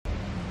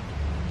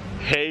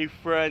Hey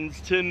friends,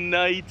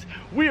 tonight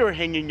we are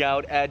hanging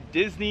out at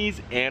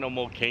Disney's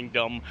Animal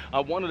Kingdom.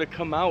 I wanted to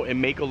come out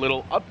and make a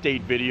little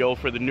update video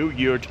for the new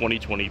year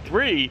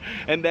 2023,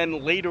 and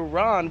then later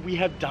on we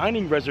have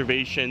dining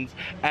reservations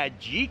at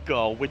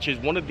Jiko, which is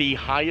one of the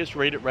highest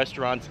rated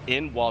restaurants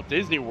in Walt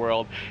Disney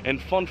World.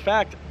 And fun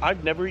fact,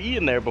 I've never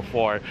eaten there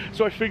before,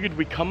 so I figured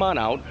we'd come on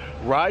out,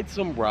 ride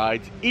some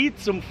rides, eat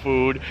some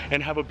food,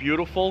 and have a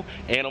beautiful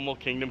Animal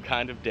Kingdom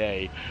kind of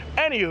day.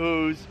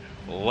 Anywho's,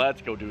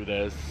 let's go do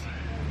this.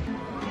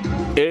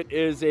 It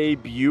is a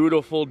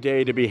beautiful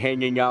day to be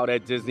hanging out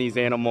at Disney's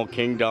Animal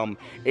Kingdom.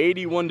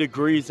 81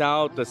 degrees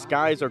out, the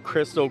skies are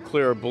crystal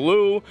clear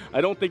blue.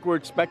 I don't think we're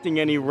expecting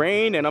any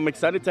rain, and I'm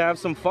excited to have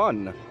some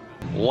fun.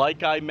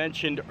 Like I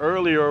mentioned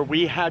earlier,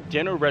 we had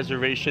dinner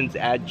reservations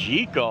at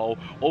Jiko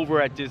over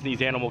at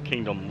Disney's Animal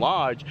Kingdom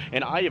Lodge,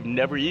 and I have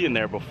never eaten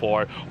there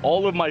before.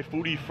 All of my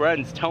foodie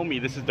friends tell me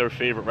this is their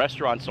favorite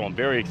restaurant, so I'm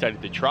very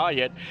excited to try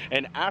it.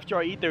 And after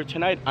I eat there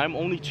tonight, I'm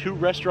only 2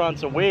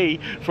 restaurants away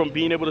from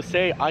being able to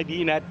say I've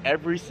eaten at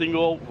every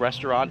single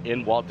restaurant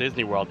in Walt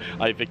Disney World.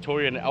 I have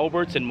Victoria and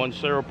Albert's and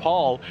Monsieur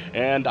Paul,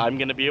 and I'm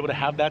going to be able to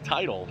have that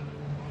title.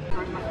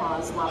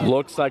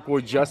 Looks like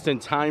we're just in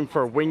time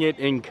for Wing It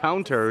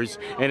Encounters,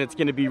 and it's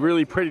going to be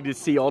really pretty to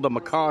see all the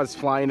macaws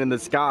flying in the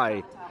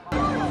sky.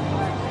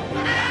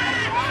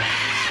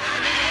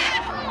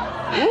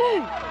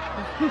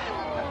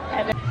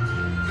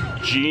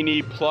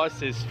 Genie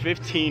Plus is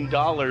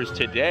 $15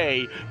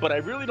 today, but I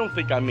really don't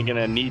think I'm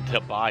gonna need to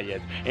buy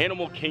it.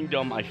 Animal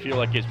Kingdom, I feel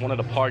like, is one of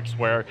the parks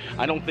where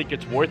I don't think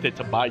it's worth it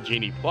to buy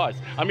Genie Plus.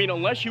 I mean,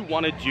 unless you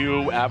want to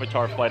do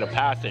Avatar Flight of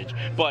Passage,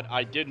 but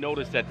I did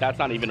notice that that's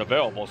not even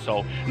available,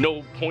 so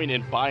no point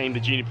in buying the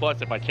Genie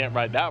Plus if I can't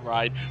ride that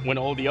ride when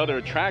all the other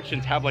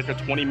attractions have like a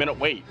 20-minute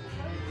wait.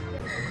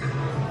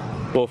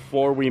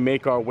 Before we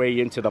make our way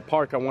into the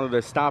park, I wanted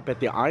to stop at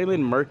the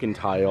Island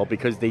Mercantile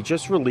because they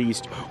just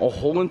released a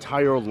whole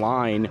entire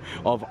line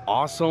of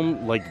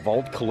awesome, like,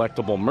 Vault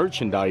collectible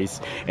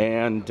merchandise.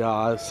 And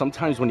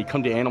sometimes when you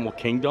come to Animal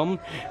Kingdom,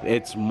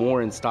 it's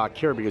more in stock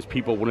here because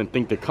people wouldn't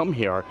think to come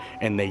here,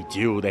 and they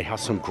do. They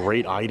have some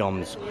great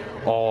items.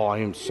 Oh, I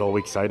am so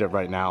excited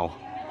right now.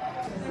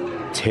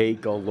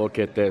 Take a look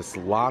at this.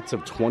 Lots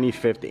of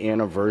 25th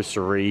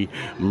anniversary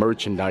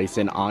merchandise,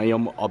 and I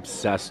am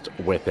obsessed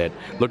with it.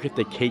 Look at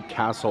the Kate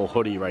Castle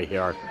hoodie right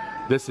here.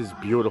 This is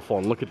beautiful,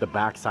 and look at the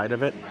back side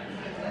of it.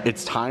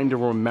 It's time to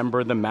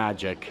remember the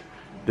magic.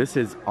 This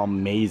is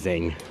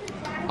amazing.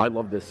 I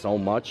love this so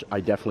much.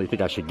 I definitely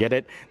think I should get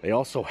it. They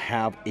also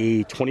have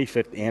a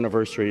 25th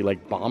anniversary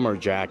like bomber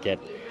jacket.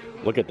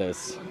 Look at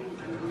this.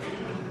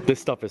 This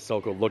stuff is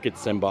so cool. Look at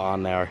Simba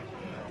on there.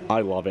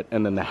 I love it.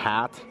 And then the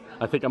hat.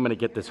 I think I'm gonna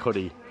get this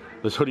hoodie.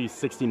 This hoodie is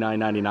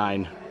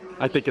 $69.99.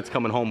 I think it's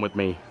coming home with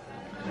me.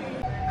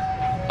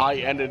 I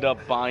ended up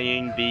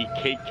buying the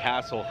Kate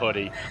Castle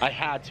hoodie. I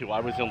had to. I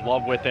was in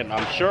love with it, and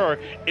I'm sure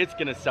it's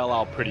gonna sell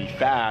out pretty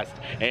fast.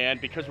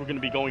 And because we're gonna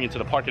be going into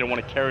the park, I don't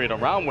want to carry it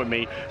around with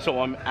me, so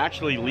I'm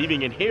actually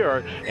leaving it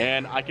here,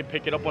 and I can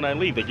pick it up when I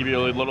leave. They give you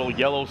a little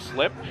yellow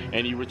slip,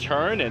 and you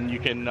return, and you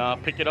can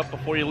pick it up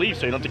before you leave,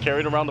 so you don't have to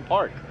carry it around the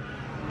park.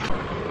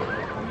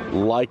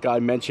 Like I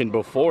mentioned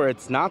before,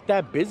 it's not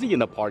that busy in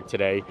the park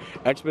today.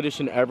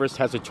 Expedition Everest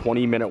has a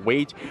 20-minute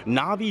wait.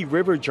 Na'vi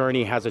River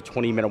Journey has a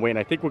 20-minute wait, and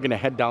I think we're gonna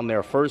head down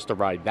there first to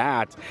ride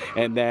that.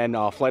 And then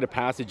Flight of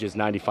Passage is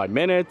 95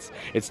 minutes.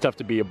 It's Tough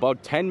to Be a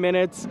Bug, 10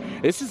 minutes.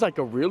 This is like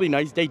a really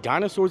nice day.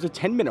 Dinosaurs, a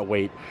 10-minute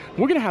wait.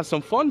 We're gonna have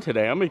some fun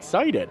today. I'm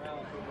excited.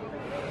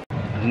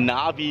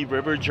 Na'vi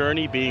River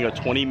Journey being a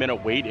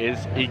 20-minute wait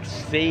is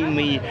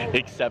insanely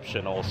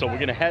exceptional. So we're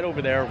gonna head over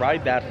there,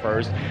 ride that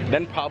first,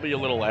 then probably a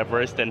little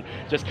Everest, and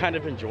just kind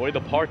of enjoy the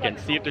park and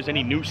see if there's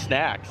any new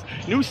snacks.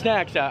 New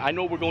snacks, I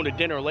know we're going to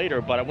dinner later,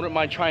 but I wouldn't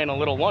mind trying a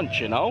little lunch,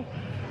 you know?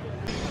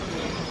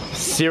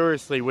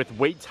 Seriously, with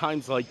wait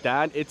times like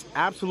that, it's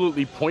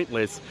absolutely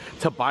pointless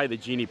to buy the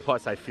Genie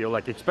Plus, I feel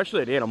like,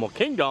 especially at Animal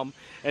Kingdom.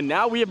 And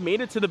now we have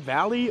made it to the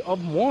Valley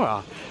of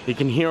Mora. You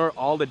can hear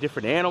all the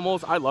different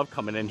animals. I love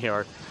coming in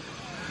here.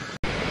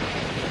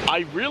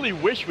 I really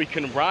wish we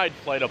can ride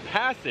Flight of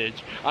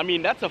Passage. I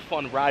mean, that's a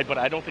fun ride, but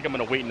I don't think I'm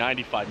gonna wait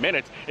 95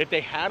 minutes. If they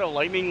had a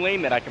lightning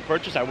lane that I could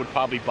purchase, I would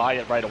probably buy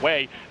it right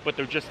away, but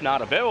they're just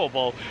not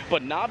available.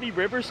 But Na'vi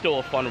River's still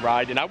a fun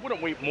ride, and I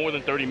wouldn't wait more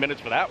than 30 minutes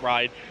for that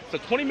ride. So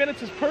 20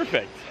 minutes is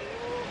perfect.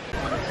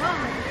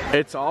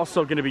 It's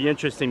also gonna be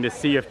interesting to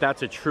see if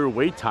that's a true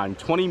wait time.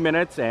 20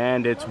 minutes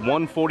and it's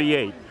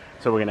 1:48.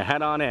 So we're gonna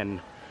head on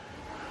in.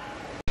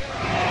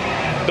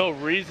 The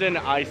reason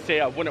I say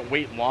I wouldn't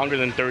wait longer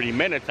than 30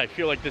 minutes, I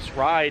feel like this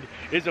ride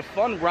is a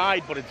fun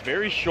ride, but it's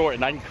very short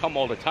and I can come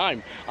all the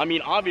time. I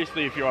mean,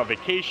 obviously, if you're on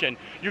vacation,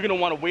 you're gonna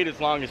wanna wait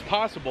as long as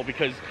possible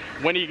because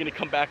when are you gonna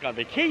come back on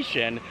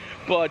vacation?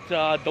 But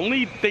the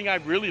only thing I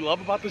really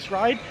love about this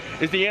ride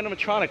is the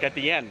animatronic at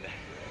the end.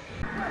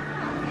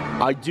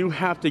 I do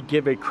have to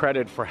give it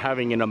credit for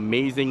having an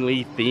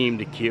amazingly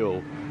themed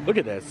queue. Look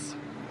at this.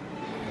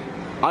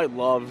 I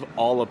love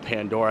all of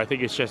Pandora. I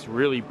think it's just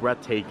really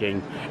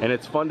breathtaking, and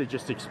it's fun to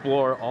just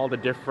explore all the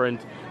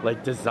different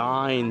like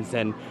designs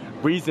and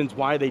reasons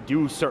why they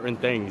do certain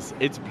things.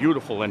 It's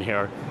beautiful in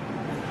here.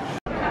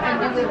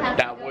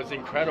 That was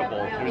incredible.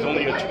 It was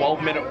only a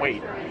 12-minute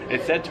wait.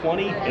 It said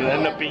 20, and it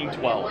ended up being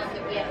 12.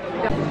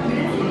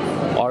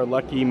 Our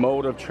lucky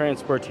mode of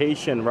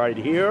transportation right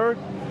here.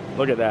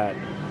 Look at that.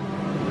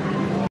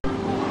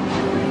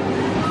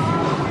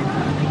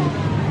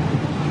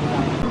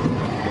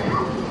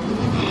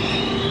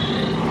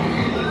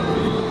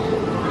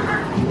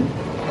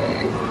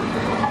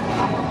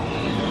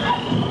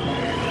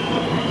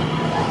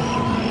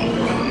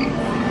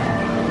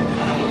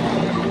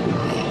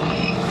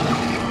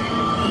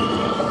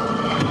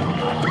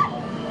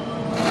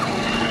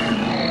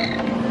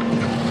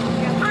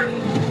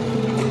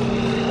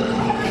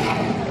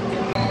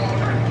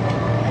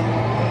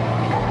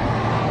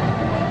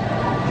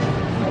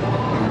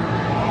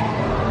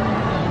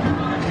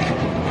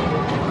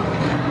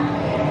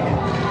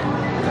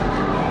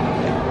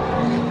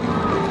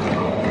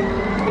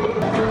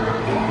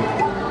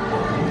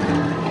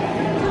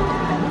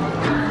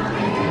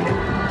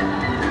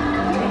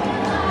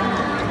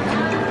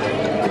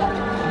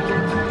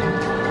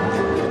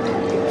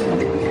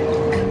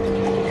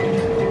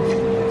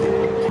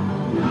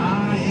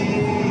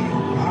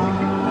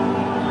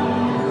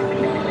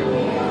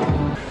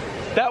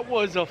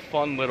 Was a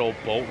fun little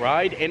boat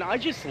ride, and I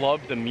just love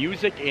the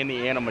music and the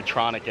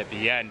animatronic at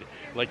the end.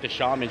 Like the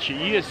shaman,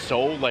 she is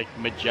so like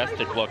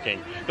majestic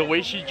looking. The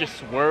way she just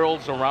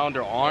swirls around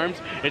her arms,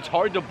 it's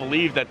hard to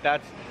believe that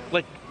that's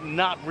like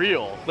not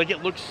real. Like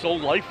it looks so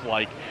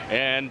lifelike,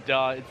 and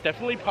it's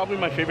definitely probably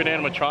my favorite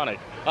animatronic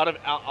out of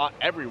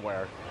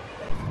everywhere.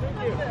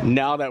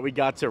 Now that we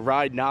got to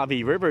ride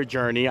Navi River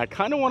Journey, I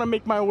kind of want to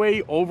make my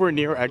way over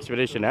near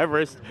Expedition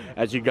Everest.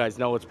 As you guys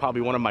know, it's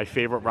probably one of my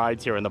favorite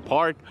rides here in the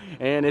park,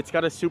 and it's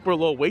got a super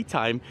low wait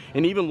time,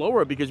 and even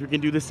lower because we can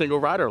do the single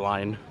rider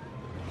line.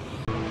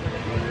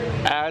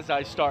 As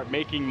I start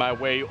making my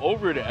way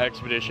over to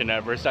Expedition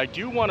Everest, I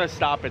do want to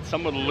stop at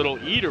some of the little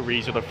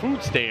eateries or the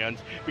food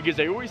stands because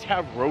they always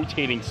have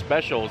rotating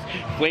specials.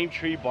 Flame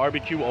Tree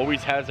Barbecue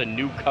always has a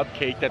new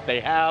cupcake that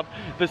they have.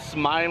 The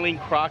Smiling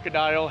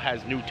Crocodile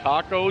has new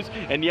tacos.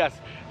 And yes,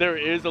 there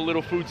is a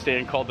little food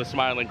stand called the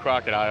Smiling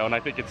Crocodile, and I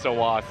think it's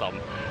so awesome.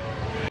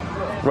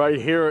 Right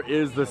here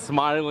is the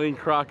Smiling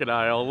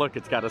Crocodile. Look,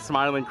 it's got a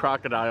smiling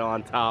crocodile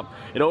on top.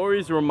 It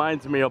always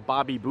reminds me of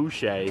Bobby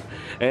Boucher.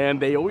 And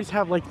they always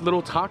have like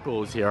little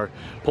tacos here.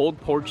 Pulled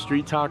pork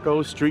street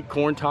tacos, street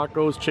corn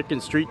tacos,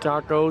 chicken street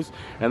tacos,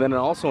 and then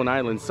also an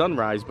island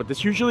sunrise. But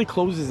this usually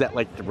closes at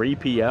like 3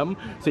 p.m.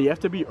 So you have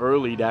to be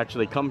early to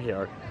actually come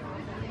here.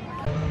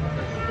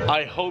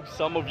 I hope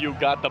some of you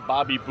got the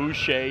Bobby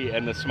Boucher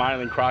and the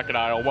Smiling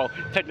Crocodile, well,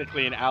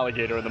 technically an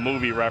alligator in the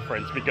movie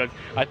reference, because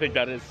I think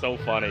that is so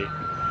funny.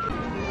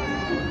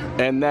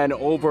 And then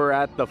over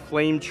at the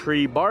Flame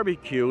Tree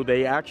Barbecue,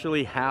 they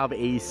actually have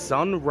a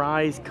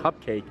sunrise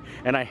cupcake,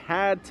 and I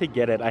had to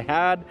get it. I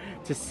had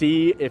to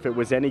see if it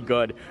was any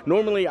good.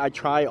 Normally I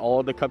try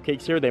all the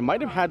cupcakes here. They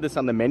might have had this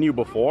on the menu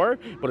before,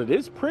 but it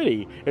is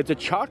pretty. It's a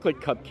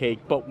chocolate cupcake,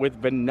 but with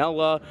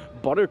vanilla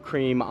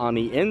buttercream on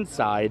the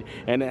inside,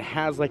 and it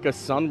has like a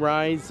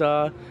sunrise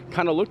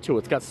kind of look to it.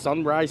 It's got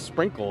sunrise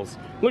sprinkles.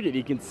 Look at,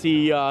 you can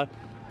see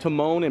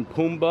Timon and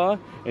Pumbaa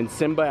and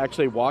Simba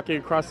actually walking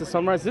across the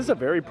sunrise. This is a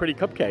very pretty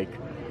cupcake.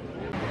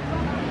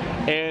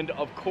 And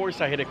of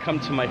course I had to come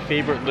to my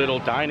favorite little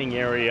dining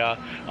area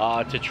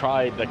to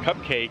try the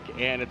cupcake.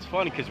 And it's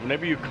funny because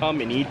whenever you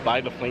come and eat by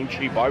the Flame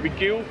Tree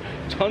Barbecue,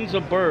 tons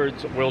of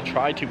birds will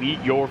try to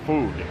eat your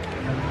food.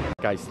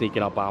 Guy's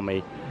sneaking up on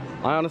me.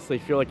 I honestly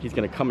feel like he's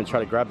gonna come and try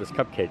to grab this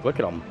cupcake.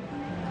 Look at him.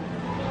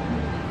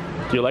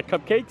 Do you like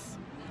cupcakes?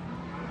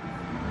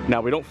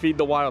 Now, we don't feed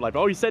the wildlife.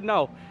 Oh, he said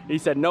no. He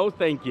said no,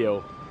 thank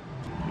you.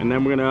 And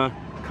then we're gonna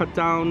cut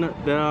down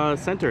the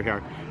center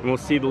here, and we'll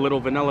see the little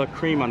vanilla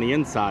cream on the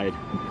inside.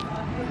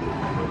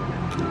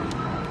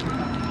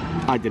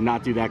 I did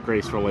not do that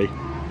gracefully.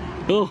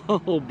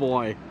 Oh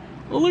boy.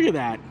 Well, look at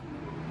that.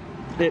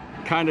 It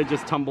kind of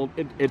just tumbled.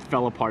 It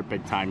fell apart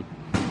big time.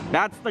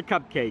 That's the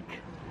cupcake.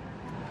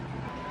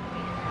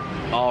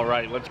 All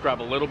right, let's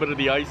grab a little bit of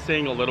the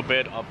icing, a little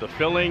bit of the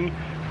filling,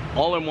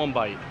 all in one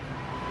bite.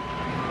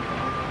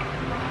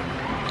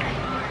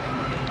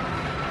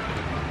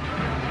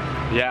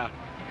 Yeah,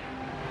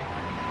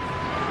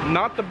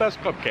 not the best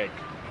cupcake.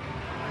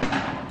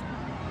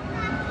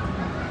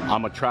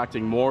 I'm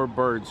attracting more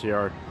birds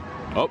here.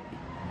 Oh,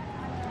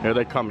 here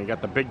they come. You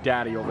got the Big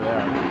Daddy over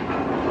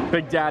there.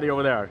 Big Daddy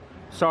over there.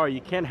 Sorry,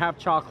 you can't have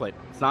chocolate.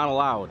 It's not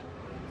allowed.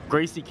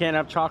 Gracie can't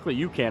have chocolate.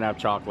 You can't have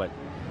chocolate.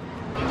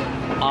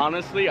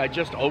 Honestly, I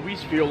just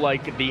always feel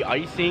like the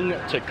icing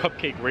to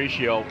cupcake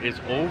ratio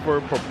is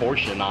over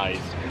proportionized.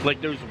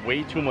 Like there's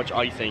way too much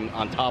icing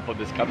on top of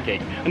this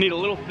cupcake. I need a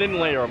little thin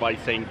layer of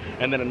icing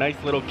and then a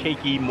nice little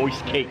cakey,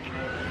 moist cake.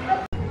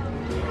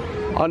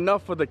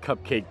 Enough of the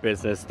cupcake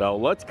business though.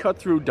 Let's cut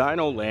through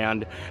Dino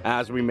Land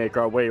as we make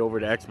our way over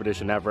to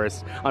Expedition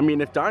Everest. I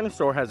mean, if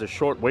Dinosaur has a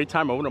short wait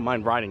time, I wouldn't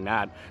mind riding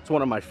that. It's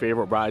one of my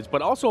favorite rides.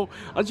 But also,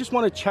 I just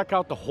want to check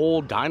out the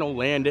whole Dino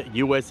Land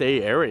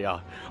USA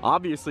area.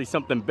 Obviously,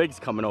 something big's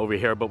coming over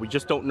here, but we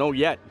just don't know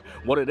yet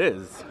what it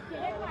is.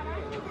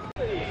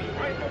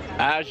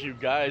 As you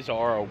guys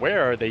are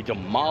aware, they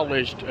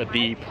demolished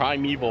the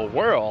Primeval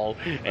World,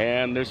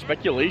 and there's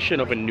speculation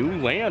of a new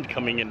land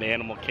coming in the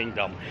Animal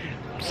Kingdom.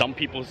 Some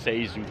people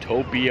say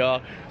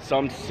Zootopia,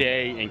 some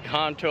say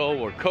Encanto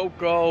or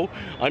Coco.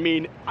 I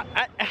mean,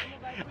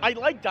 I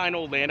like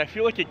Dino Land. I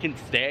feel like it can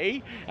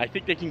stay. I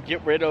think they can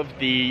get rid of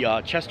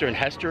the Chester and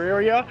Hester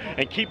area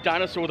and keep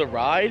Dinosaur the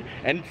Ride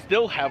and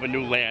still have a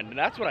new land, and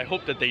that's what I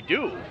hope that they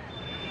do.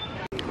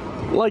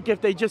 Like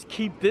if they just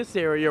keep this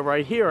area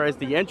right here as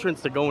the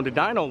entrance to go into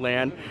Dino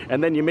Land,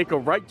 and then you make a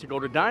right to go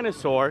to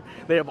Dinosaur,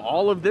 they have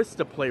all of this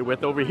to play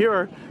with over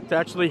here to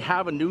actually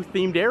have a new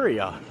themed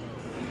area.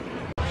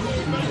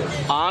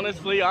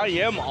 Honestly, I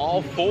am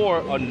all for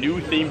a new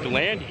themed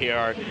land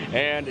here,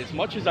 and as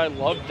much as I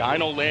love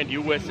Dino Land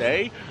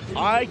USA,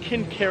 I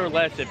can care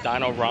less if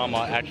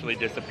Dino-Rama actually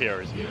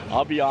disappears.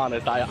 I'll be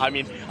honest, I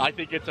mean, I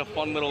think it's a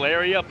fun little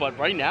area, but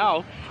right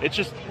now, it's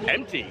just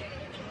empty.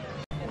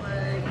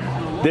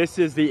 This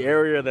is the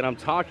area that I'm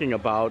talking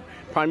about.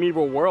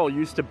 Primeval World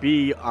used to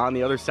be on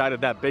the other side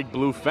of that big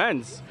blue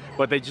fence,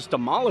 but they just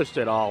demolished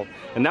it all.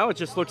 And now it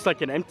just looks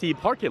like an empty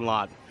parking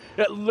lot.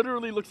 It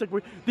literally looks like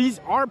these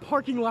are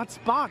parking lot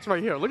spots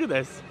right here. Look at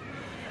this.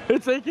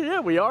 It's like, yeah,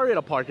 we are in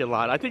a parking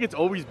lot. I think it's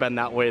always been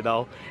that way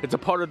though. It's a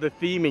part of the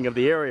theming of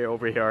the area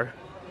over here.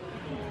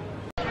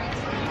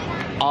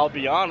 I'll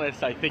be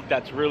honest, I think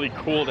that's really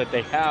cool that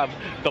they have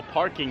the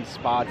parking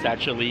spots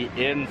actually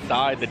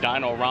inside the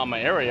Dino-Rama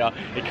area.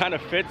 It kind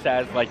of fits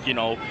as like, you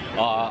know,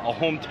 a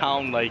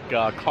hometown like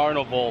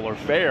carnival or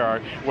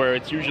fair where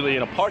it's usually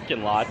in a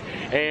parking lot.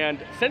 And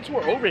since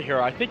we're over here,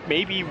 I think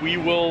maybe we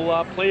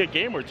will play a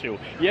game or two.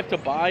 You have to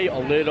buy a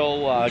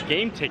little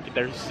game ticket.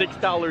 There's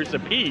 $6 a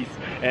piece,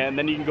 and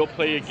then you can go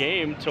play a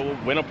game to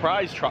win a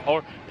prize,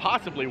 or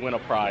possibly win a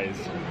prize.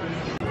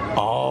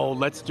 Oh,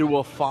 let's do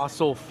a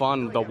Fossil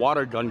Fun, the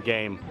water gun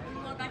game.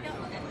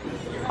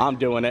 I'm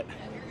doing it.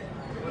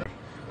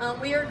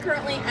 We are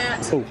currently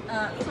at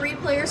 3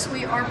 players.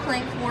 We are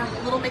playing for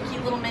Little Mickey,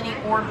 Little Minnie,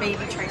 or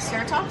Baby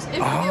Triceratops. If we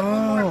get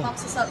one more, it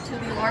bumps us up to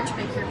the large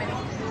Mickey or Minnie.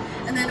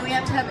 And then we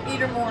have to have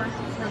 8 or more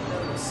of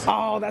those.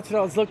 Oh, that's what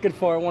I was looking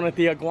for. I wanted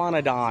the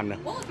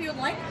Iguanodon. Well, if you would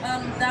like,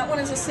 that one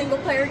is a single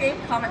player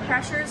game, Comet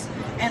Crashers,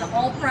 and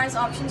all prize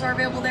options are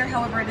available there.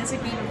 However, it is a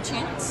game of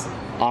chance.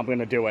 I'm going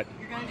to do it.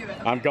 You're going to do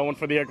it. Okay. I'm going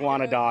for the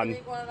Iguanodon.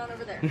 The Iguanodon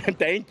over there.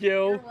 Thank you.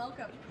 You're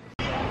welcome.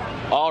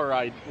 All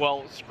right,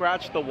 well,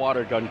 scratch the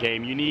water gun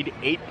game. You need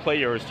 8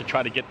 players to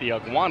try to get the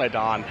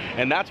Iguanodon,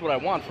 and that's what I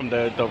want from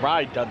the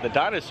ride, the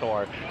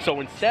dinosaur.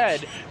 So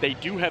instead, they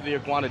do have the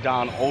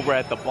Iguanodon over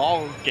at the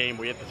ball game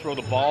where you have to throw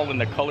the ball in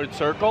the colored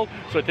circle.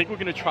 So I think we're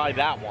going to try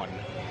that one.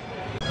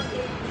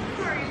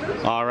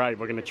 All right,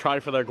 we're going to try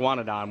for the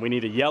Iguanodon. We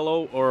need a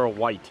yellow or a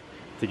white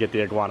to get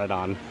the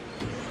Iguanodon.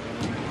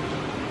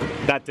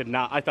 That did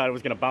not, I thought it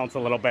was going to bounce a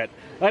little bit.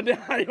 I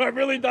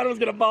really thought it was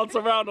going to bounce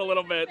around a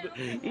little bit.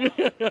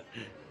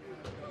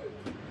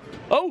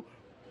 Oh,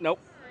 nope.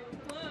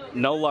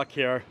 No luck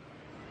here.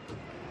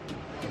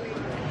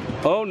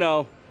 Oh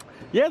no.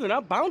 Yeah, they're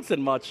not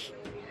bouncing much.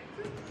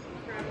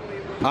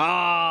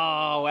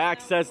 Oh,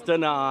 access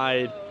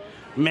denied.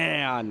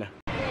 Man.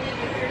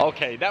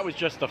 Okay, that was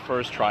just the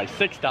first try.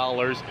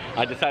 $6.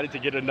 I decided to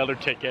get another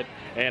ticket,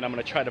 and I'm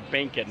going to try to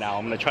bank it now.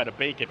 I'm going to try to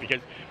bank it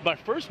because my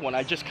first one,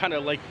 I just kind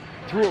of like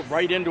threw it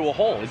right into a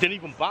hole. It didn't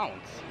even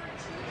bounce.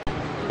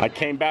 I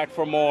came back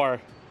for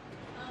more.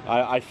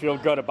 I feel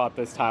good about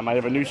this time. I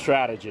have a new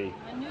strategy.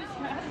 A new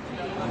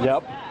strategy?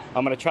 Yep.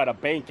 I'm going to try to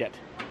bank it.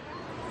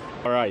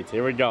 All right,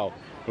 here we go.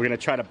 We're going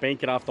to try to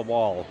bank it off the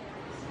wall.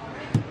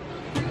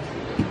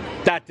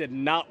 That did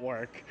not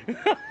work.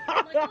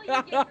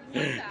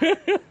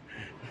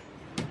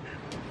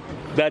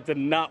 That did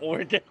not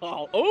work at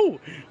all. Oh,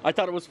 I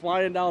thought it was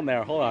flying down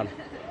there. Hold on.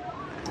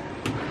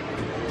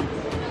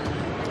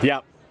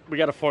 Yep, we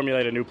got to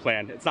formulate a new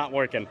plan. It's not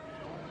working.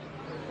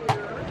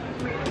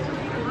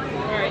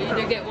 Alright, you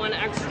do get 1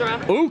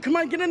 extra. Oh, come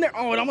on, get in there.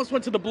 Oh, it almost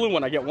went to the blue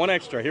one. I get 1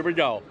 extra. Here we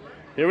go.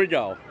 Here we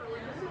go.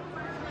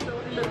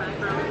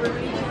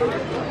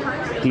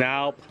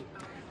 Nope.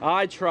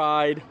 I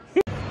tried.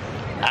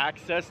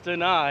 Access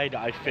denied.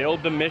 I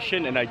failed the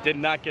mission and I did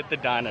not get the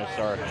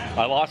dinosaur.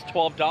 I lost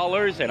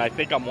 $12 and I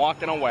think I'm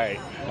walking away.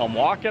 I'm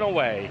walking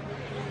away.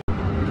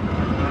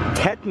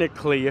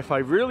 Technically, if I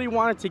really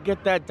wanted to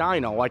get that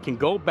dino, I can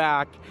go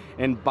back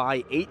and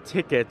buy 8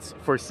 tickets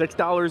for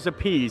 $6 a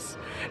piece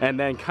and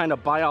then kind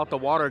of buy out the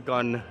water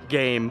gun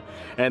game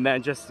and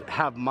then just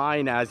have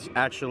mine as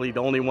actually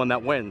the only one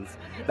that wins.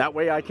 That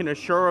way I can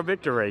assure a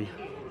victory.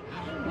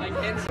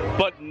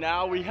 But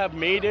now we have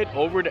made it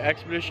over to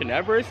Expedition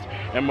Everest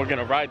and we're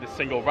gonna ride the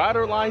single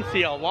rider line,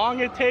 see how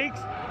long it takes.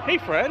 Hey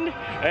friend,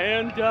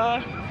 and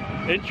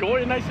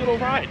enjoy a nice little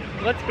ride.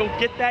 Let's go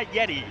get that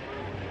Yeti.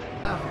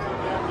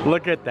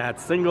 Look at that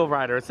single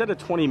rider. It said a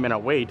 20-minute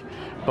wait,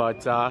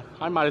 but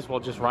I might as well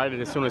just ride it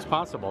as soon as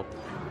possible.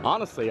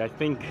 Honestly, I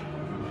think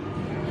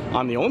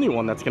I'm the only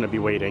one that's going to be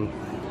waiting.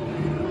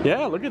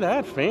 Yeah, look at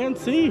that.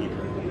 Fancy.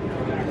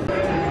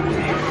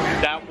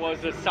 That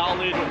was a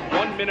solid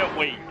 1-minute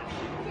wait.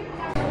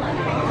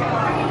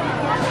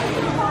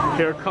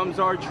 Here comes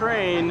our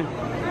train.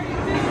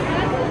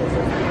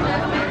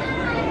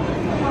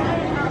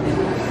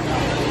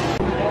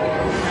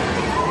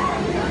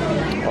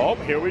 Oh,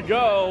 here we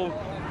go.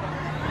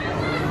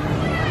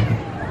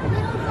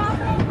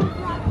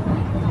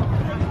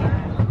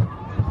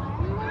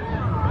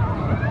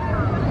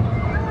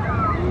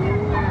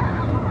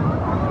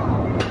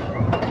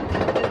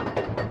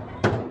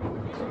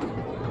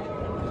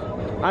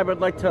 I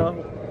would like to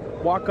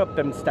walk up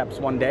them steps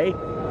one day.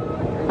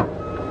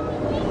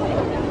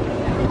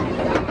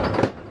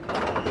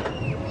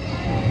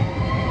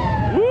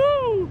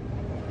 Woo!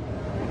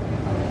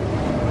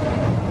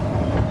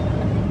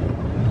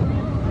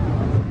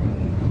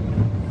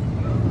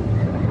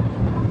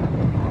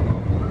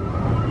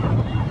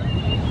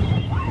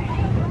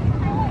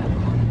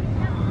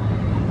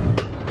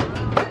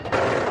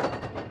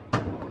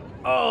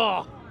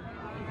 Oh,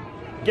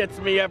 gets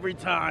me every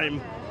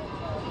time.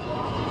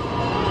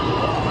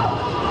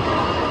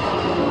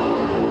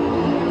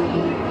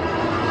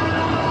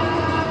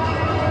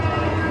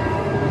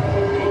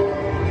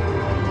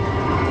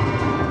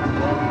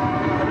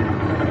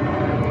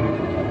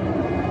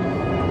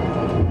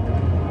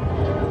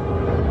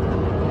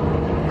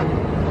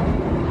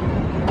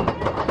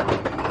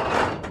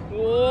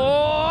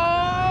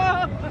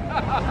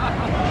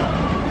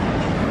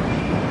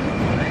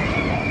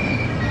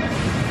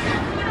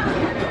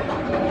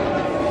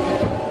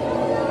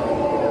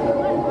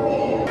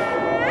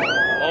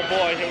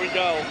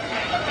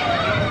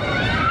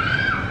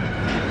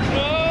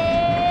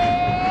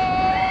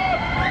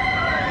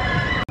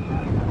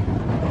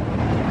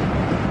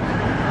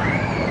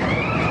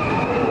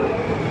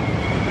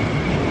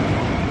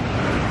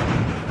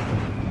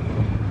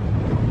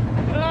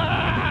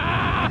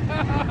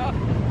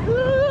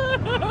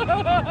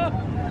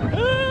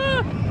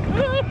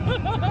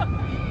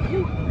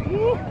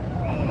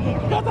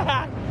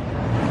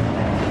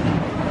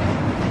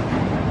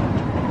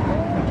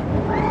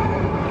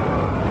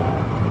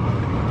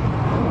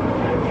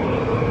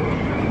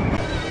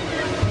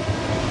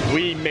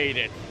 We made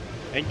it.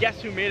 And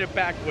guess who made it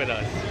back with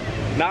us?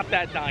 Not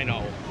that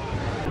dino.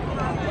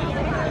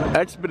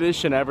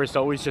 Expedition Everest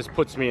always just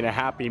puts me in a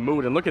happy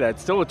mood. And look at that,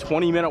 it's still a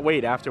 20-minute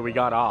wait after we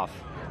got off.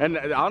 And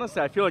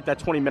honestly, I feel like that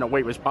 20-minute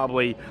wait was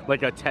probably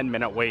like a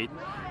 10-minute wait.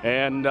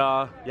 And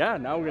yeah,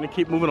 now we're gonna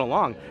keep moving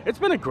along. It's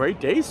been a great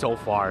day so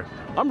far.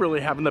 I'm really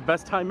having the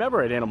best time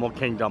ever at Animal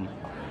Kingdom.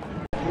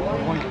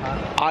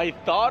 I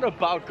thought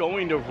about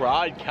going to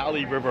ride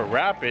Kali River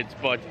Rapids,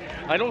 but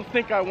I don't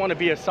think I want to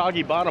be a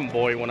soggy bottom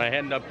boy when I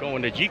end up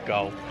going to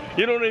Jiko.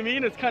 You know what I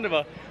mean? It's kind of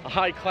a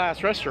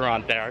high-class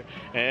restaurant there,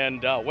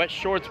 and wet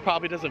shorts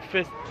probably doesn't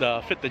fit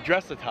the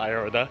dress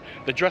attire or the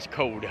dress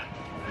code.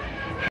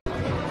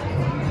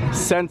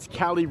 Since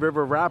Kali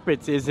River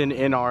Rapids isn't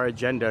in our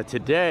agenda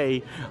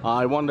today,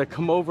 I wanted to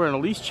come over and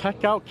at least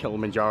check out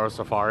Kilimanjaro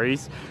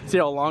Safaris, see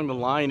how long the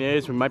line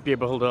is. We might be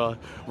able to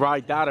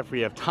ride that if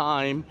we have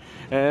time,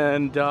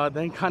 and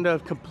then kind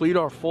of complete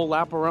our full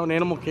lap around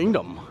Animal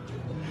Kingdom.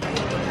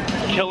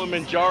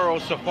 Kilimanjaro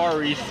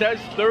Safari says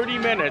 30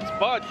 minutes,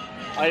 but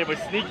I have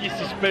a sneaky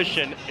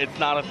suspicion it's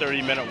not a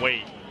 30-minute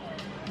wait.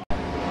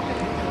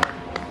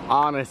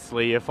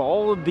 Honestly, if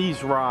all of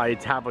these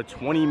rides have a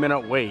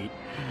 20-minute wait,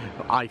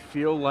 I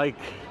feel like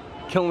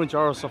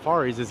Kilimanjaro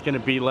Safaris is going to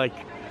be like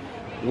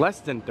less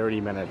than 30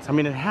 minutes. I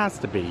mean, it has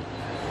to be.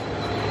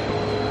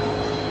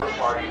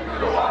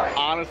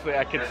 Honestly,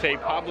 I could say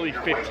probably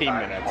 15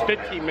 minutes.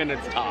 15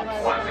 minutes tops.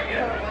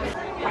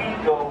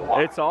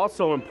 It's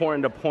also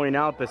important to point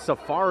out the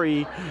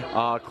safari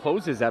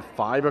closes at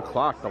 5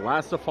 o'clock. The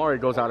last safari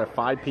goes out at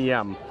 5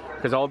 p.m.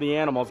 because all the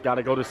animals got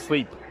to go to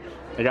sleep.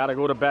 They got to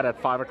go to bed at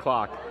 5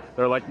 o'clock.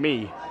 They're like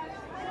me.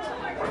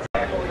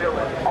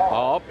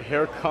 Oh,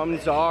 here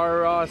comes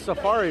our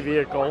safari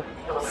vehicle,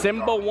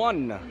 Simba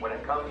 1. When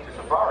it comes to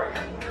safari,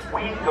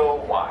 we go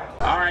wild.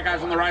 All right,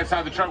 guys, on the right side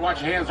of the truck,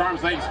 watch your hands,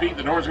 arms, legs, feet.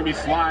 The door's going to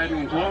be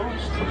sliding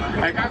closed.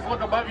 Hey, guys, look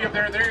above you up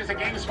there. There is a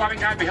game spotting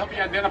guide to help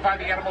you identify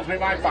the animals we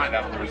might find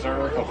out on the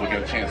reserve. Hopefully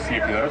get a chance to see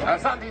a few of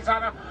those.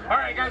 All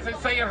right, guys, they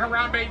say in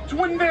Harambe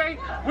Twinde,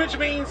 which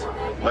means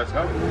let's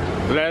go.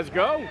 Let's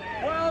go.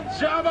 Well,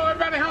 Jumbo,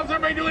 everybody, how's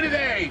everybody doing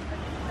today?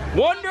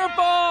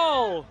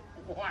 Wonderful!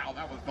 Wow,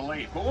 that was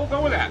delayed, but we'll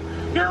go with that.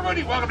 Hey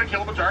everybody, welcome to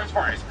Kilimanjaro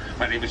Safaris.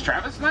 My name is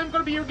Travis, and I'm going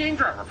to be your game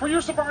driver for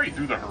your safari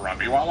through the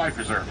Harambe Wildlife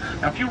Reserve.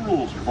 Now, a few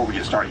rules before we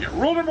get started here.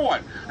 Rule number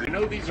 1, you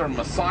know these are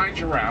Maasai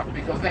giraffe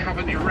because they have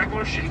an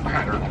irregular shape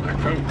pattern on their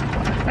coat,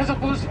 as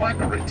opposed to like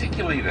a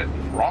reticulated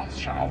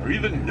Rothschild or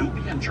even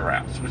Nubian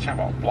giraffes, which have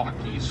a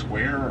blocky,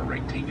 square, or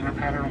rectangular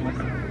pattern on their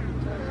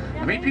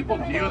coat. Many people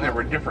knew there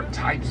were different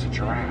types of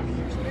giraffe.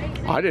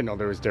 I didn't know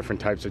there was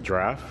different types of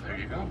giraffe. There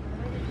you go.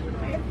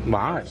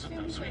 Wow.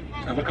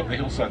 And look up the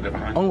hillside there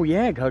behind. Oh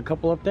yeah, got a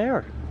couple up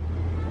there.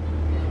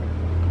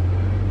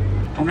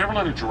 Don't ever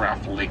let a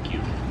giraffe lick you.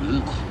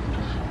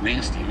 Ugh.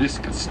 Nasty,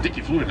 viscous,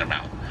 sticky fluid in their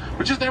mouth.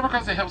 Which is there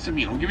because it helps them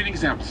eat. I'll give you an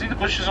example. See the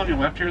bushes on your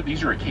left here?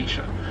 These are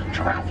acacia.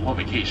 Giraffe love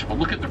acacia, but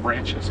look at the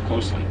branches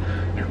closely.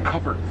 They're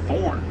covered in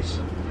thorns.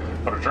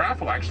 But a giraffe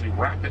will actually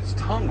wrap its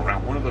tongue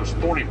around one of those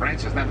thorny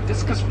branches. That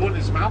viscous fluid in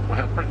its mouth will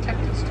help protect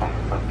its tongue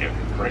from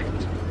getting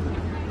raped.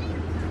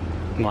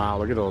 Wow,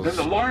 look at those. Then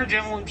the large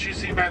emblems you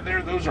see back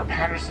there, those are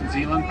Patterson's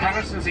eland.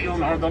 Patterson's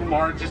eland are the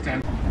largest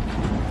and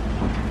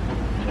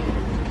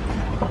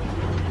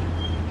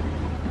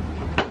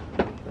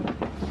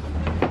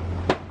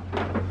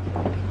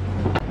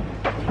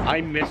I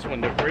miss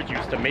when the bridge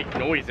used to make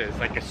noises,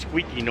 like a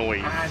squeaky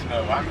noise. I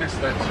know, I miss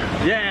that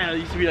too. Yeah, it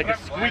used to be like a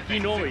squeaky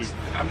noise.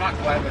 I'm not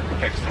glad that they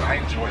fixed it. I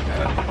enjoyed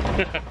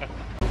that.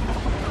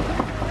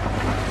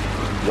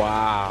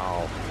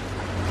 Wow.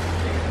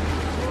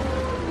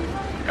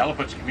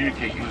 Elephants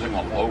communicate using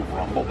a low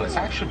rumble that's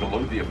actually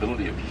below the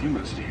ability of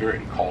humans to hear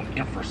it, called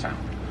infrasound.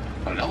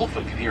 But an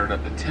elephant can hear it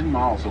up to 10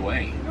 miles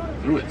away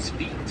through its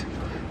feet. It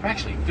can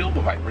actually feel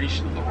the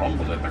vibration of the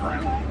rumble in the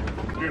ground.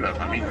 Weird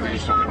enough, I mean, they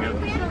just don't get it.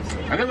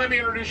 And then let me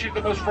introduce you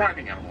to the most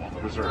frightening animal on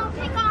the reserve.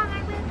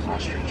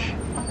 Ostrich.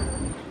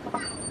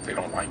 They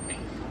don't like me.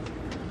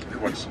 They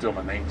wanted to steal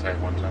my name tag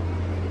one time.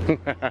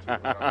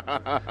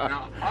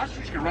 Now,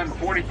 ostrich can run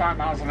 45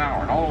 miles an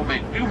hour, and although they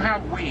do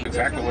have wings,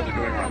 exactly what they're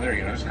doing right there,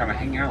 you know, just kind of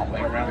hang out,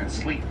 lay around and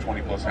sleep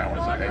 20 plus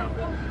hours a day.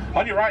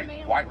 On your right,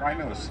 white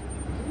rhinos.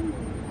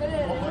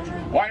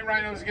 White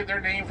rhinos get their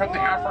name from the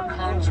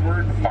Afrikaans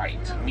word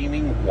fight,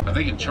 meaning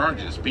they can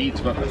charge at speeds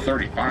of up to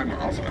 35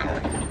 miles an hour.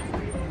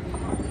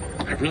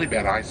 They have really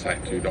bad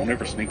eyesight too. Don't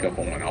ever sneak up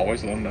on one.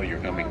 Always let them know you're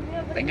coming.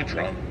 Bang a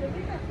drum.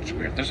 It's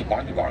weird. There's a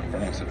bontebok in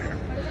front of us up here.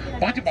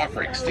 Bontebok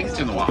are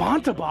extinct in the wild.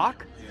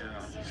 Bontebok?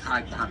 Yeah. He's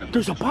hiding behind them.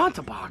 There's a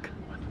bontebok.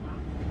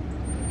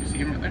 You see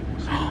him right there?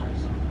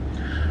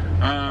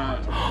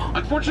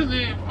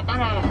 Unfortunately,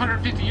 about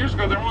 150 years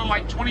ago, there were only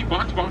like 20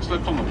 bonteboks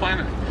left on the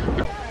planet.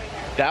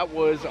 That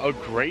was a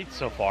great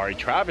safari.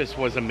 Travis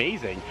was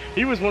amazing.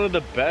 He was one of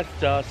the best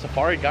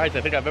safari guides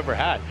I think I've ever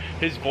had.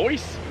 His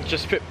voice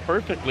just fit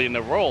perfectly in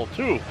the role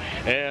too.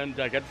 And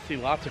I got to see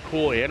lots of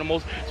cool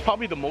animals. It's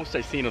probably the most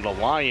I've seen of the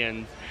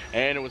lions.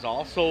 And it was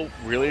also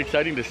really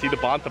exciting to see the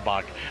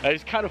bontebok.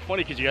 It's kind of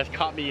funny because you guys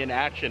caught me in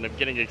action of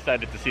getting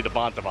excited to see the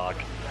bontebok.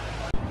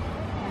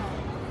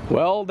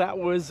 Well, that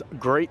was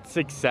great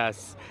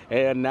success,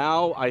 and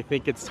now I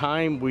think it's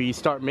time we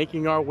start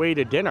making our way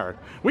to dinner.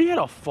 We had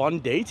a fun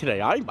day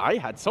today. I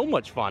had so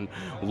much fun.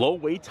 Low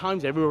wait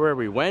times everywhere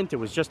we went. It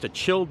was just a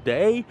chill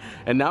day,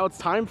 and now it's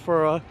time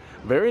for a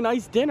very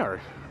nice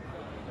dinner.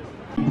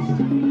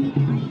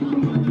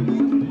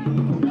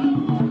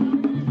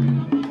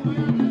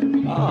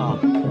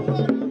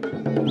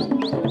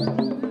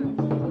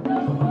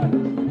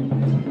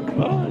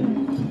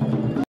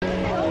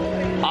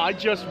 I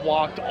just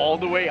walked all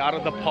the way out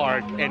of the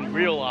park and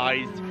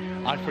realized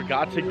I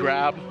forgot to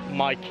grab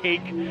my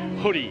cake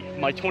hoodie,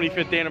 my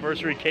 25th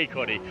anniversary cake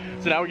hoodie.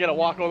 So now we gotta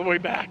walk all the way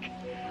back.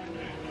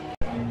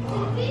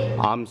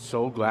 I'm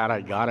so glad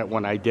I got it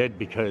when I did,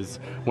 because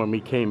when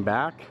we came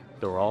back,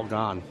 they were all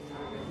gone.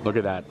 Look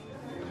at that.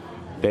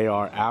 They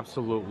are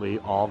absolutely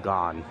all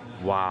gone.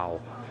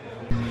 Wow.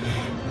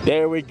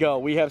 There we go.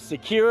 We have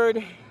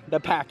secured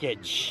the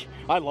package.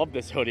 I love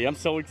this hoodie. I'm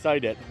so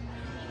excited.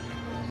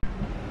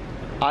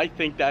 I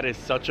think that is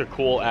such a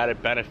cool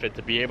added benefit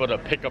to be able to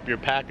pick up your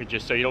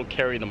packages so you don't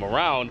carry them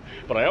around,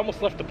 but I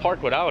almost left the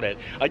park without it.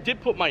 I did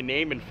put my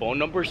name and phone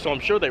number, so I'm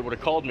sure they would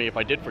have called me if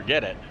I did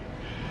forget it.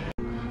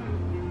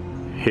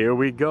 Here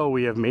we go.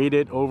 We have made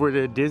it over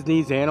to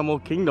Disney's Animal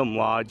Kingdom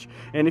Lodge.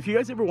 And if you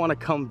guys ever want to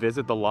come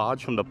visit the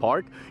lodge from the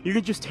park, you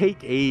can just take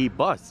a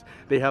bus.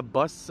 They have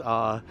bus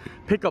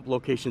pickup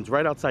locations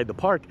right outside the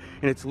park,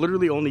 and it's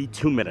literally only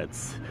 2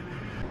 minutes.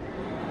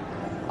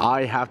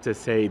 I have to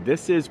say,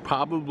 this is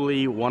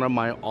probably one of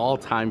my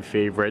all-time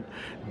favorite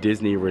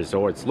Disney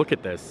resorts. Look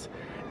at this.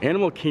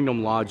 Animal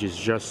Kingdom Lodge is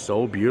just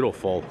so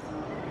beautiful.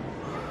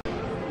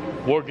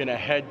 We're gonna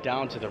head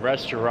down to the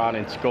restaurant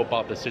and scope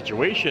out the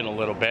situation a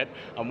little bit.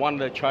 I wanted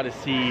to try to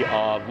see,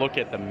 look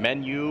at the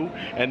menu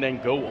and then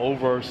go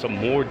over some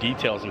more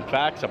details and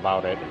facts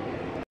about it.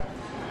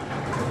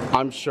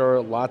 I'm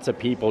sure lots of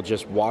people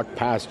just walk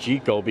past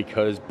Jiko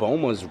because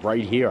Boma's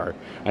right here,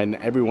 and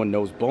everyone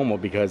knows Boma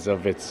because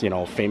of its, you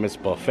know, famous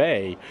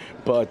buffet.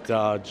 But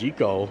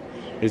Jiko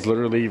is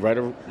literally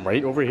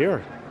right over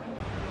here.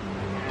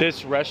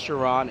 This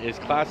restaurant is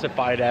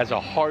classified as a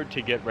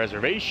hard-to-get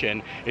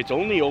reservation. It's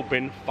only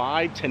open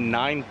 5 to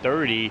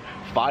 9:30,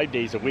 5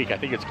 days a week. I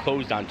think it's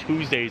closed on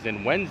Tuesdays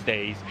and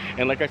Wednesdays.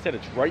 And like I said,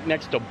 it's right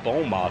next to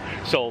Boma.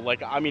 So,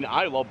 like, I mean,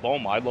 I love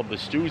Boma. I love the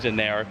stews in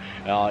there.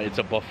 It's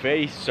a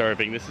buffet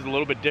serving. This is a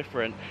little bit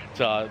different.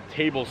 It's a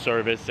table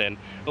service and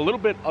a little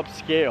bit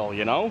upscale,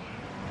 you know?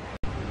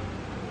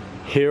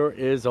 Here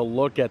is a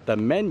look at the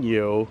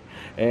menu.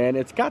 and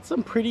it's got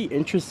some pretty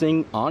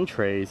interesting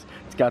entrees.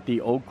 It's got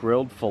the oak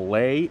grilled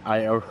filet.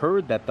 I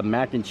heard that the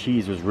mac and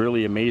cheese was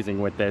really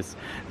amazing with this.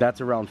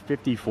 That's around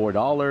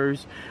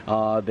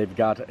 $54. They've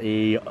got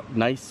a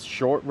nice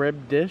short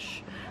rib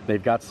dish.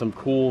 They've got some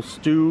cool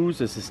stews,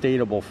 a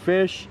sustainable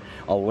fish,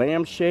 a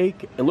lamb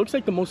shake. It looks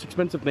like the most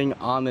expensive thing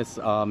on this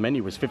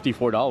menu was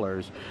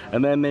 $54.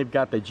 And then they've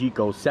got the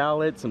Jiko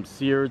salad, some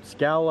seared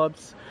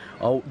scallops.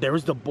 Oh,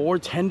 there's the boar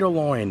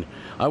tenderloin.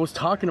 I was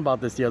talking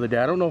about this the other day.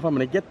 I don't know if I'm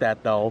gonna get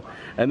that though.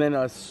 And then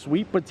a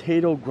sweet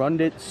potato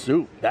grundit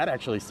soup. That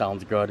actually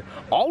sounds good.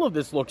 All of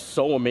this looks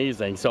so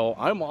amazing. So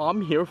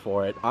I'm here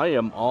for it. I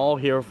am all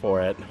here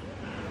for it.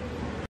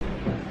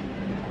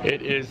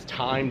 It is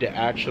time to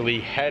actually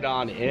head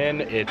on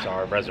in. It's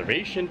our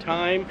reservation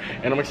time,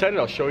 and I'm excited.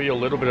 I'll show you a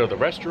little bit of the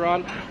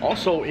restaurant.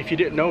 Also, if you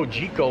didn't know,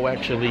 Jiko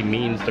actually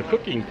means the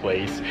cooking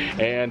place,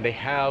 and they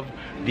have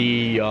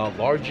the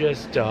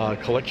largest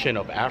collection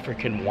of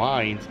African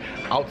wines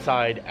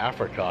outside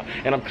Africa.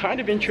 And I'm kind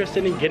of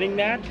interested in getting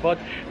that, but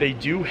they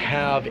do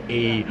have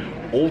a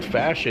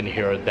old-fashioned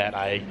here that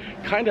I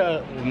kind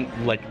of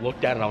like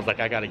looked at and I was like,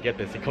 I gotta get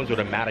this. It comes with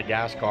a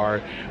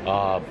Madagascar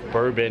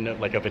bourbon,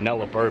 like a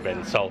vanilla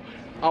bourbon. So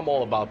I'm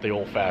all about the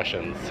old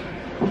fashions.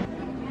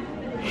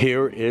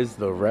 Here is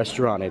the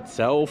restaurant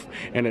itself,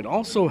 and it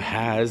also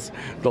has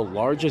the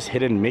largest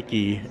hidden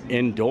Mickey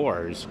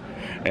indoors.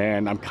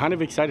 And I'm kind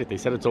of excited. They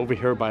said it's over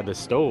here by the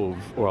stove,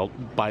 or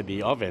by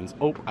the ovens.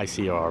 Oh, I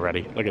see you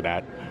already. Look at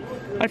that.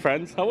 Hi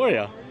friends, how are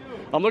you?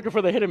 I'm looking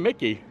for the hidden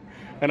Mickey,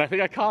 and I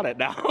think I caught it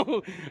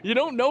now. You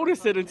don't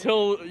notice it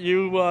until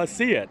you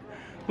see it.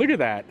 Look at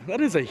that. That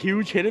is a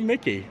huge hidden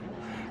Mickey.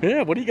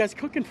 Yeah, what are you guys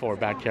cooking for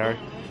back here?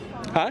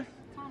 Huh?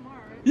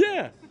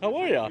 Yeah, how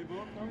are you?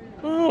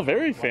 Oh,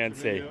 very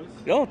fancy.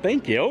 Oh,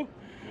 thank you.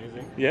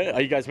 Amazing. Yeah,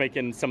 are you guys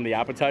making some of the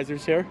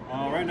appetizers here?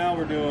 Right now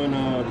we're doing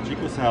the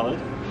Jiko salad.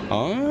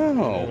 Oh.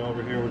 And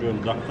over here we're doing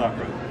the duck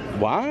taco.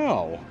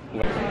 Wow.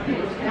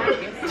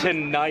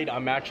 Tonight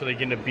I'm actually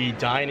going to be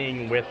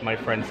dining with my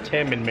friends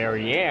Tim and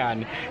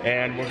Marianne,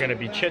 and we're going to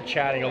be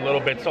chit-chatting a little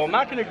bit. So I'm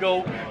not going to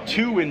go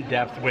too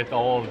in-depth with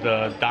all of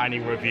the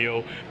dining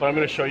review, but I'm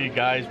going to show you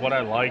guys what I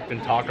liked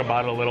and talk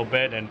about it a little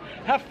bit and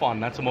have fun.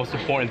 That's the most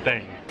important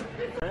thing.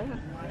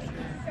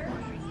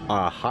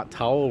 Hot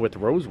towel with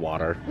rose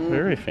water.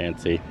 Very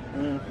fancy.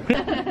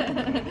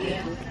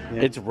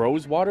 It's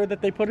rose water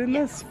that they put in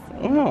this?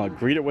 Oh,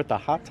 greet it with a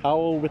hot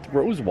towel with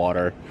rose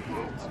water.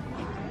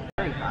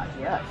 Very hot,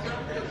 yes.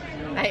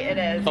 It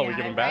is. Oh, we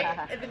give them back?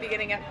 Right at the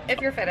beginning,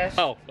 if you're finished.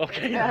 Oh,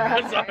 okay.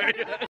 Sorry.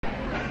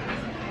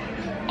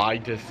 I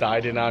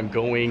decided on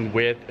going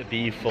with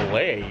the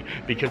filet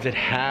because it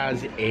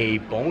has a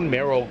bone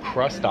marrow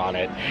crust on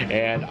it,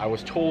 and I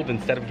was told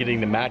instead of getting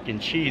the mac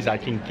and cheese I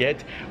can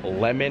get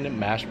lemon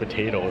mashed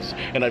potatoes,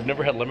 and I've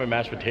never had lemon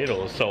mashed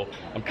potatoes, so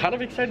I'm kind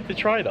of excited to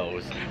try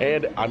those,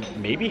 and I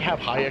maybe have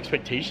high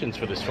expectations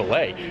for this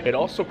filet. It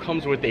also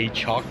comes with a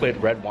chocolate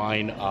red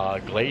wine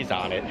glaze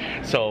on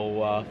it,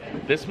 so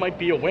this might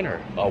be a winner,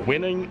 a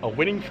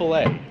winning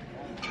filet.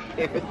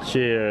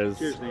 Cheers.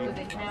 Cheers,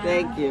 Nate.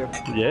 Thank you.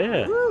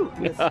 Yeah. Woo,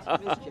 missed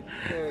you.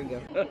 There we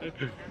go.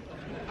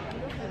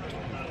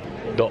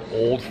 The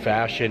old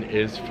fashioned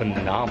is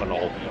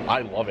phenomenal.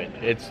 I love it.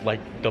 It's like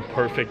the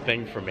perfect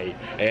thing for me.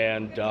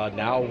 And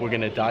now we're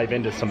gonna dive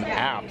into some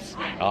apps.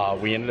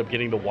 We ended up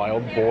getting the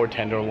wild boar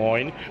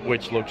tenderloin,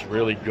 which looks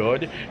really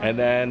good. And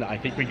then I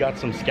think we got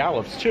some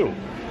scallops too.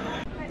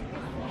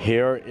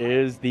 Here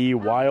is the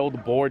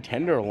wild boar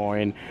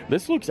tenderloin.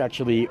 This looks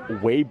actually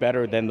way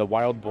better than the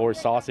wild boar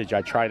sausage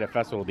I tried at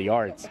Festival of the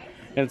Arts.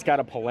 And it's got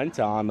a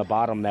polenta on the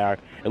bottom there.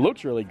 It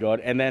looks really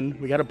good. And then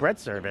we got a bread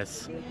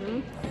service.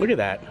 Look at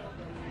that.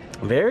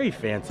 Very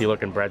fancy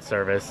looking bread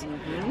service.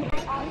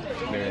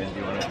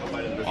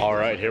 All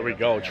right, here we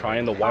go.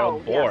 Trying the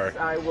wild boar.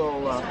 Yes, I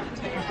will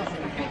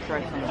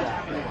try some of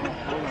that.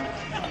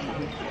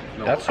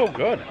 That's so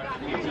good.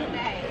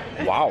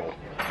 Wow.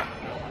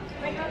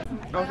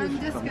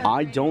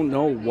 I don't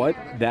know what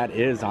that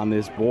is on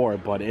this boar,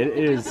 but it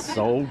is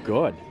so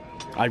good.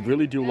 I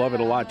really do love it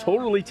a lot.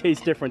 Totally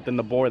tastes different than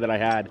the boar that I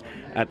had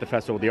at the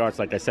Festival of the Arts.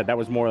 Like I said, that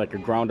was more like a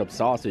ground up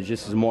sausage.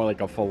 This is more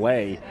like a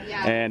filet,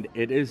 and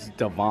it is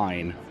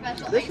divine.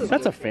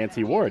 That's a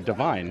fancy word,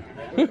 divine.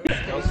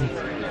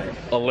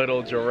 A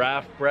little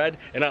giraffe bread,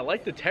 and I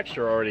like the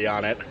texture already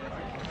on it.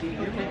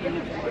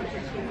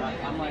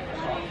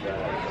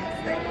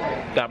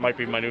 That might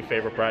be my new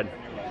favorite bread.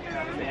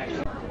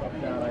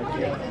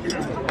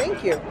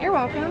 Thank you. You're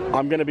welcome.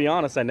 I'm gonna be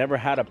honest, I never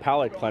had a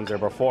palate cleanser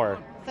before.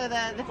 So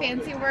the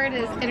fancy word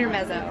is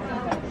intermezzo.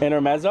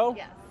 Intermezzo?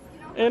 Yes.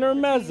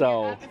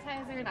 Intermezzo.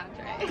 Appetizer and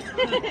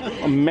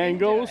entree. A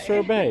mango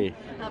sorbet.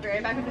 I'll be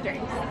right back with the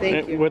drinks.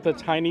 Thank you. With a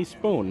tiny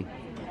spoon.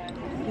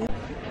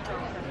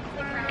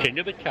 King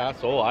of the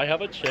castle, I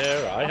have a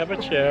chair, I have a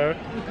chair.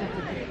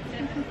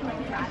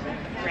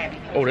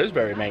 Oh, it is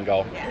very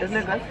mango. Isn't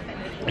it good?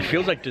 It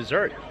feels like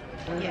dessert.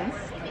 Yes.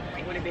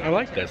 I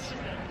like this.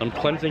 I'm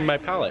cleansing my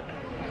palate.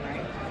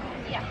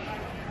 Yeah.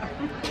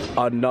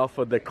 Enough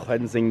of the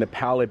cleansing the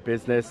palate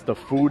business. The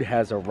food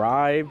has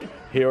arrived.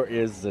 Here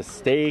is the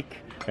steak,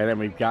 and then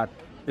we've got,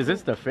 is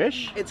this the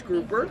fish? It's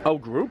grouper. Oh,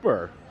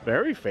 grouper.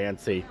 Very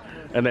fancy.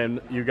 And then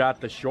you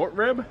got the short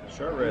rib.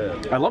 Short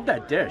rib. I love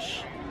that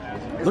dish.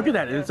 Look at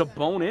that. It's a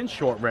bone-in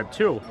short rib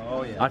too.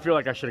 Oh yeah. I feel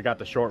like I should have got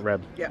the short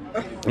rib. Yeah.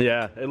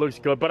 Yeah, it looks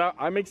good. But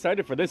I'm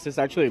excited for this. This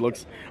actually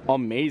looks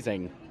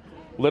amazing.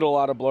 Little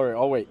out of blurry.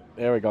 Oh wait,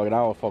 there we go.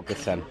 Now I'll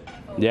focus in.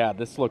 Yeah,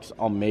 this looks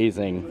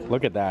amazing.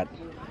 Look at that.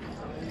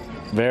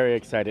 Very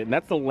excited. And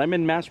that's the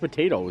lemon mashed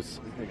potatoes.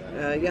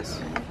 Yes.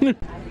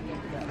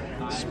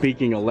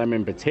 Speaking of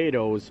lemon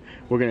potatoes,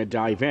 we're gonna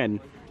dive in.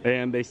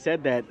 And they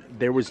said that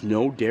there was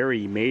no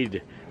dairy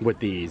made with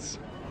these.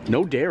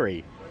 No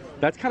dairy.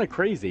 That's kind of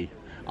crazy.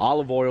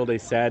 Olive oil, they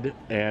said,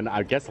 and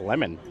I guess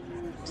lemon.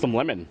 Some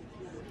lemon.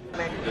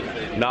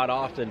 Not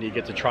often do you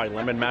get to try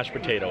lemon mashed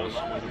potatoes.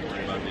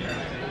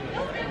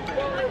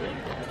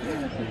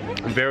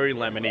 Very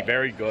lemony,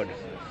 very good.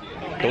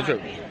 Those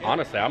are,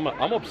 honestly, I'm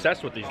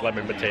obsessed with these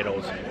lemon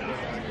potatoes.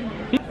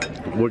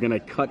 We're gonna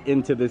cut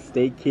into the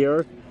steak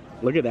here.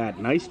 Look at that,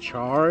 nice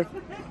char.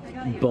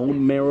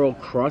 Bone marrow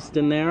crust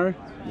in there.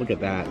 Look at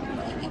that.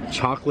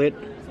 Chocolate,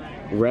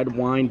 red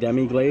wine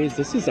demi-glaze.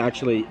 This is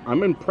actually,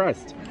 I'm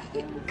impressed.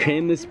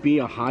 Can this be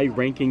a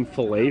high-ranking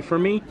filet for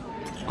me?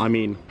 I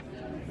mean,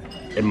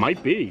 it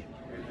might be.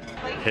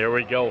 Here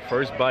we go,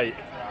 first bite.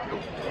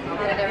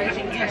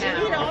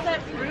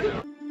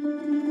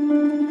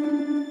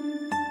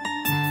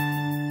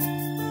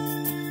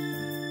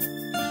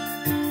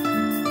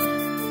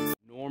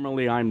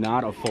 Normally, I'm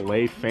not a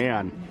filet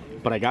fan,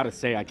 but I gotta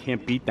say, I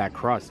can't beat that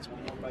crust.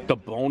 The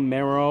bone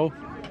marrow,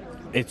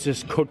 it's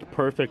just cooked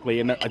perfectly,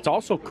 and it's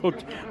also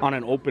cooked on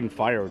an open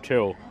fire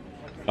too.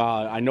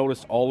 I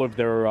noticed all of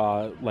their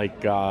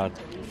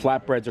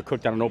flatbreads are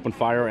cooked on an open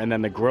fire, and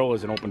then the grill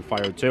is an open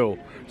fire too.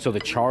 So the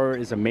char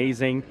is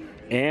amazing,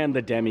 and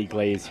the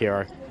demi-glaze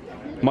here,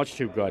 much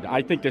too good.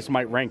 I think this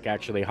might rank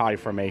actually high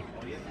for me.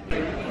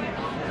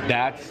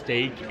 That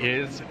steak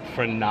is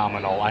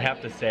phenomenal. I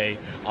have to say,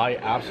 I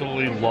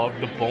absolutely love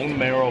the bone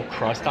marrow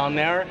crust on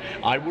there.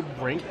 I would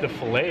rank the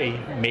filet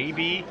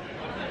maybe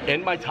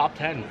in my top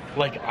 10.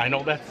 Like, I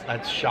know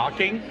that's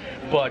shocking,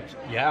 but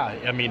yeah,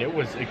 I mean, it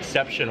was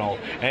exceptional.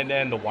 And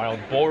then the wild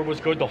boar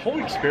was good. The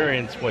whole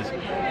experience was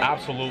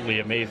absolutely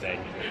amazing.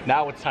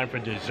 Now it's time for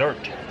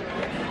dessert.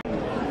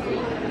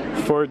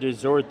 For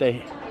dessert,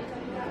 they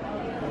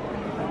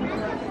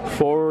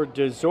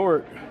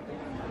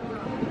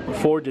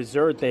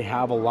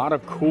have a lot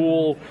of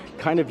cool,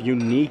 kind of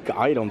unique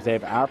items. They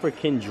have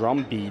African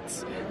drum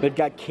beats. They've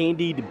got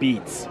candied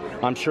beets.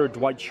 I'm sure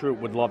Dwight Schrute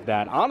would love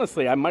that.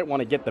 Honestly, I might want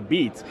to get the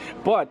beets,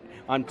 but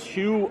I'm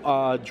too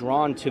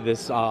drawn to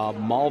this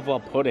malva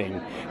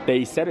pudding.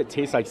 They said it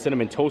tastes like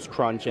Cinnamon Toast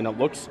Crunch, and it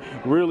looks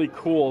really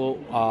cool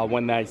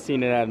when I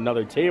seen it at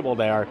another table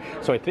there.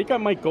 So I think I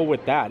might go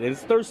with that.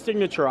 It's their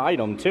signature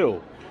item,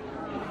 too.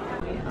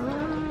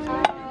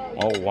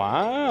 Oh,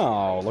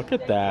 wow. Look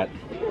at that.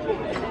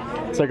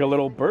 It's like a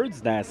little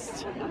bird's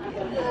nest.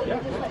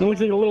 It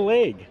looks like a little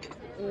egg.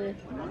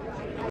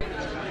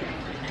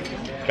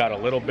 Got a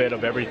little bit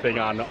of everything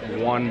on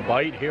one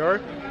bite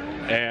here,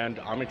 and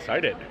I'm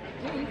excited.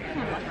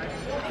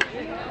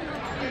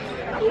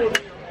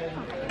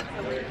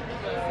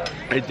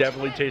 It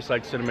definitely tastes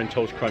like Cinnamon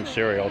Toast Crunch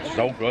cereal. It's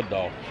so good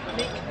though.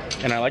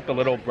 And I like the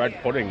little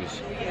bread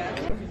puddings.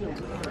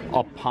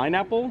 A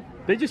pineapple?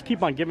 They just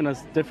keep on giving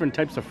us different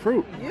types of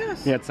fruit.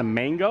 Yes. You had some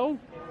mango.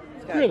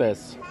 Look at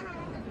this.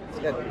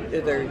 Are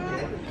there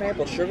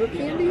pineapple sugar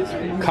candies?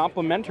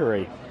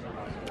 Complimentary.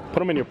 Put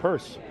them in your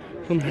purse.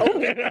 Put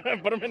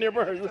them in your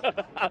purse.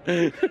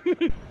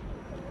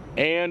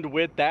 And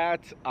with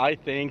that, I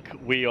think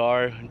we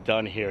are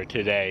done here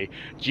today.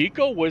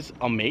 Jiko was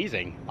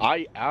amazing.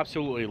 I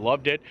absolutely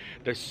loved it.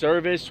 The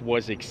service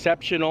was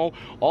exceptional.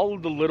 All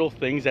of the little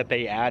things that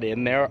they add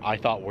in there I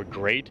thought were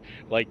great,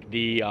 like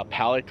the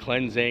palate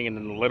cleansing and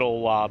then the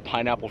little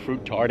pineapple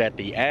fruit tart at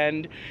the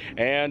end.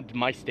 And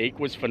my steak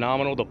was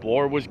phenomenal. The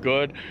boar was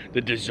good.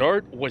 The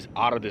dessert was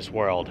out of this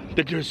world.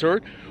 The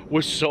dessert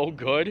was so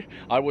good.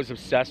 I was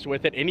obsessed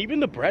with it. And even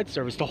the bread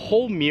service, the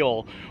whole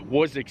meal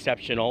was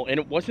exceptional. And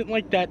it wasn't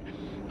like that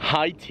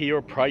high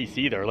tier price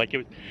either. Like, it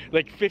was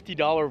like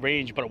 $50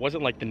 range, but it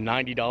wasn't like the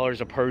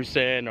 $90 a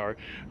person, or,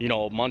 you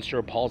know,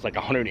 Munster Paul's like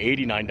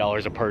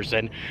 $189 a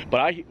person. But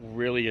I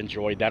really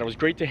enjoyed that. It was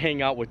great to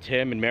hang out with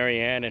Tim and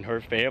Marianne and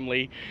her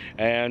family.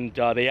 And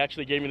they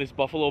actually gave me this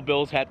Buffalo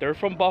Bills hat. They're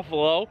from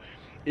Buffalo.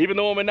 Even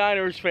though I'm a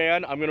Niners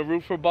fan, I'm going to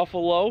root for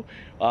Buffalo.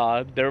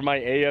 They're my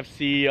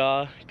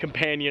AFC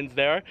companions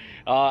there.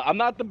 I'm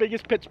not the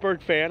biggest Pittsburgh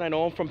fan. I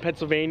know I'm from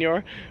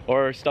Pennsylvania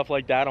or stuff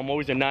like that. I'm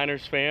always a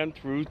Niners fan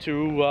through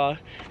to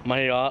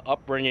my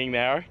upbringing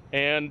there.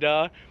 And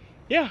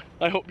yeah,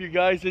 I hope you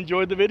guys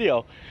enjoyed the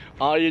video.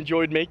 I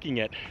enjoyed making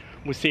it.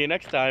 We'll see you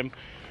next time.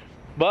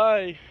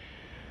 Bye.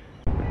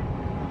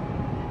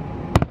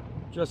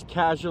 Just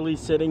casually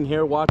sitting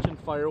here watching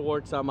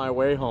fireworks on my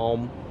way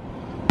home.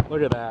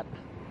 Look at that.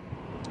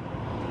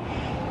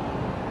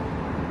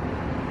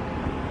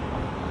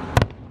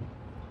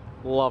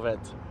 Love it.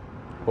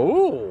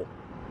 Ooh.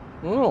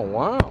 Oh,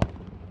 wow.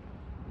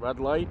 Red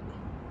light.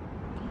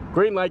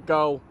 Green light,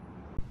 go.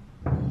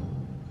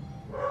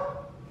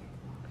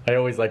 I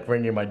always like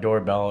ringing my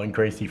doorbell and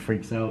Gracie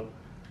freaks out.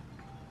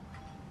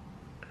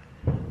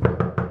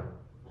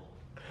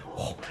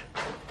 Oh.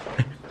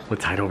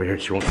 Let's hide over here,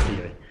 she won't see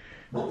me.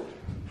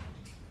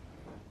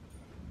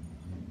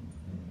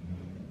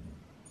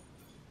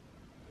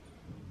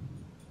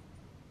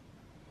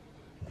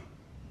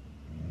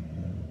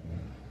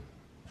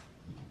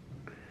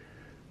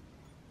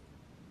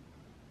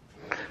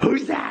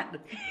 Who's that?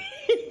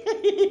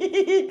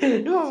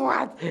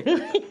 What?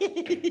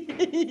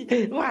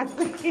 What?